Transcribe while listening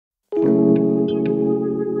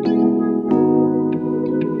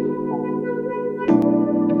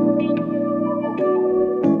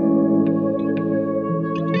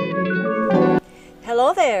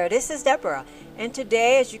Hello there, this is Deborah, and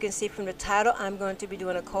today, as you can see from the title, I'm going to be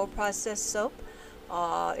doing a cold processed soap.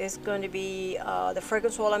 It's going to be, the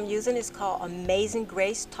fragrance oil I'm using is called Amazing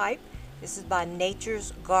Grace Type. This is by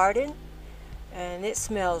Nature's Garden, and it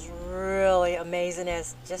smells really amazing,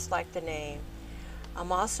 as just like the name.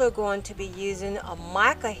 I'm also going to be using a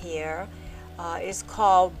mica here. It's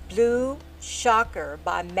called Blue Shocker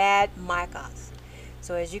by Mad Micas.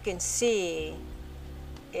 So as you can see,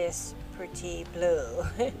 it's pretty blue.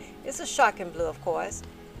 It's a shocking blue, of course.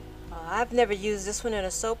 I've never used this one in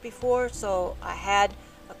a soap before, so I had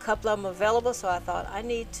a couple of them available, so I thought I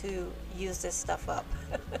need to use this stuff up.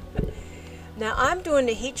 Now I'm doing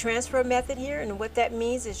the heat transfer method here, and what that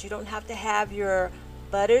means is you don't have to have your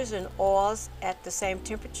butters and oils at the same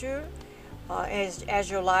temperature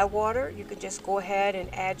as your lye water. You can just go ahead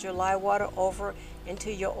and add your lye water over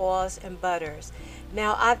into your oils and butters.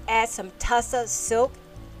 Now I've added some Tussah silk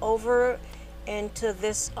over into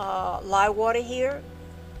this lye water here.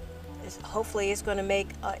 Hopefully it's going to make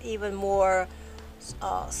even more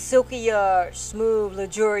silkier, smooth,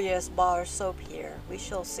 luxurious bar soap here. We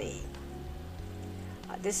shall see.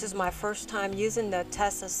 This is my first time using the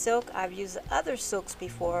Tussah silk. I've used other silks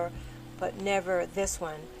before, but never this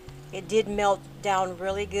one. It did melt down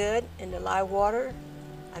really good in the lye water.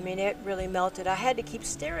 I mean, it really melted. I had to keep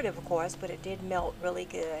stirring it, of course, but it did melt really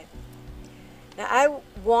good. Now I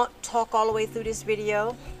won't talk all the way through this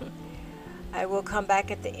video. I will come back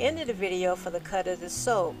at the end of the video for the cut of the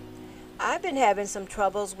soap. I've been having some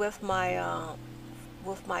troubles with my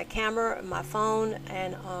camera and my phone,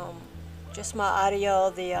 and just my audio,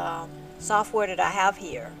 the software that I have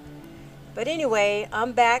here. But anyway,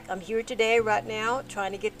 I'm back. I'm here today, right now,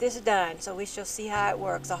 trying to get this done. So we shall see how it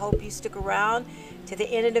works. I hope you stick around to the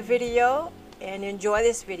end of the video and enjoy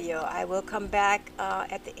this video. I will come back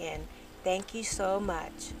at the end. Thank you so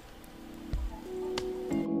much.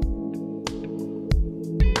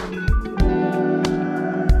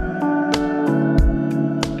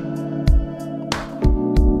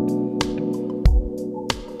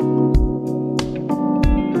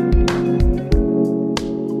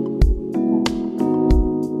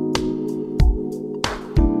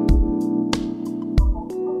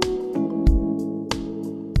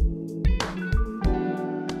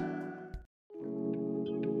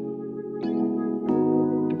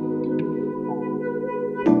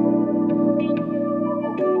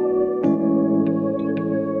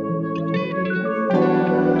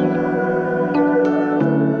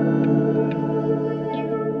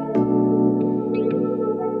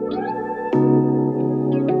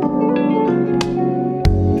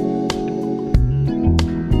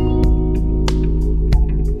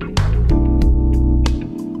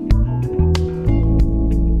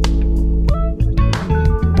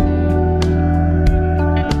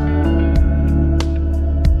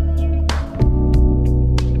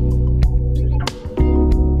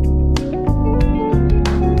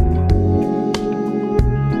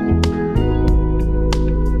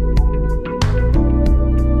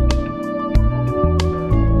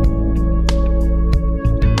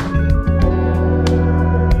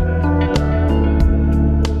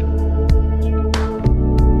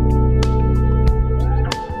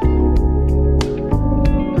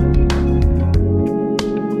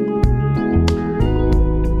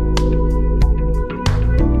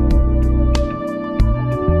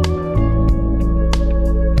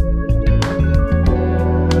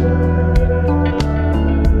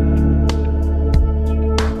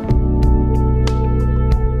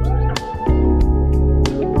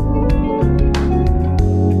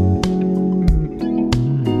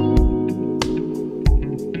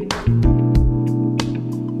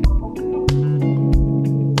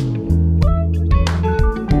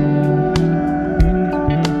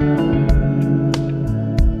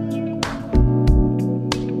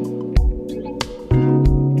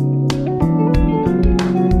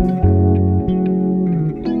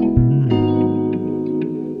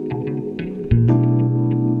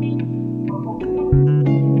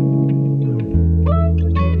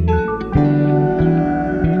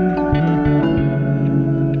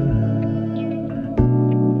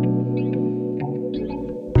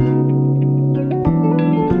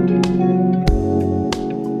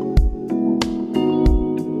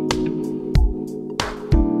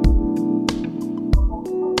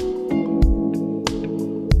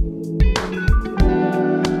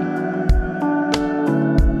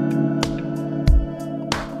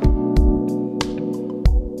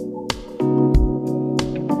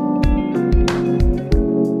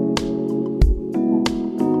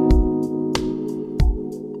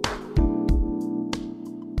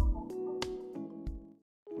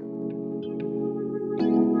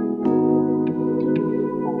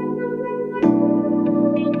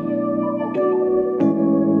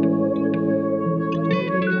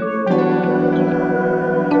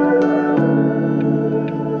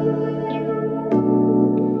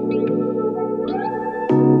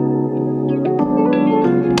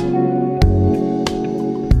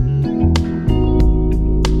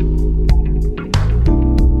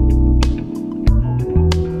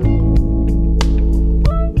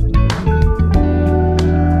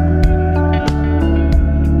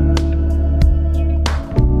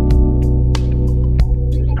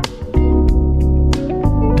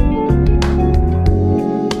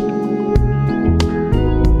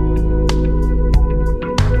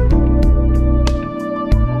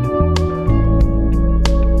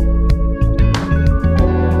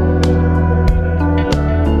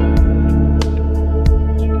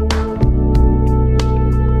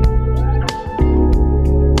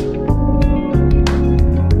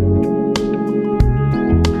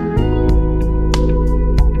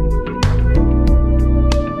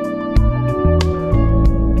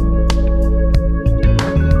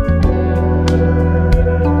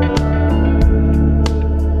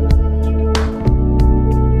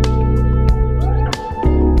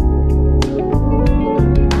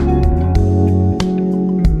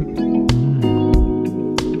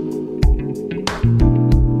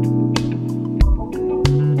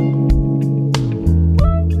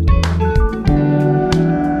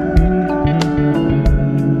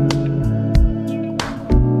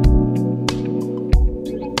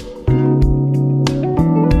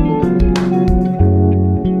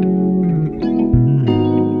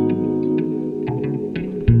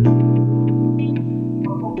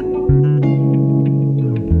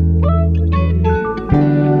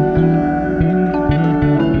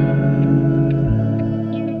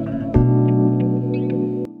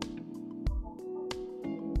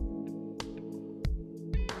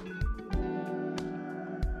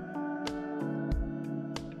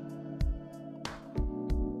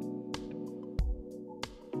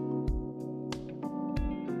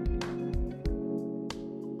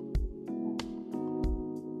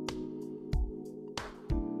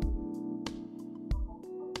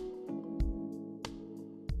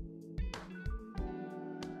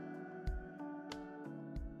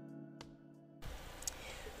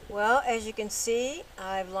 Well, as you can see,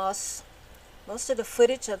 I've lost most of the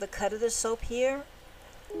footage of the cut of the soap here.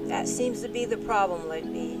 That seems to be the problem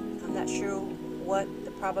lately. I'm not sure what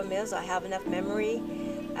the problem is. I have enough memory,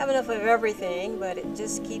 I have enough of everything, but it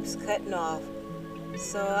just keeps cutting off.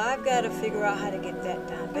 So I've got to figure out how to get that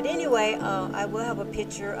done. But anyway, I will have a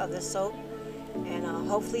picture of the soap, and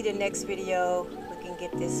hopefully the next video we can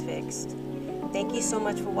get this fixed. Thank you so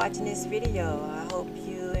much for watching this video. I hope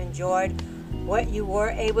you enjoyed what you were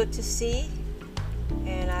able to see,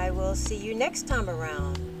 and I will see you next time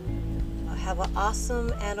around. Have an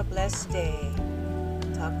awesome and a blessed day.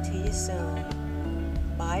 Talk to you soon.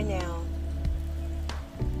 Bye now.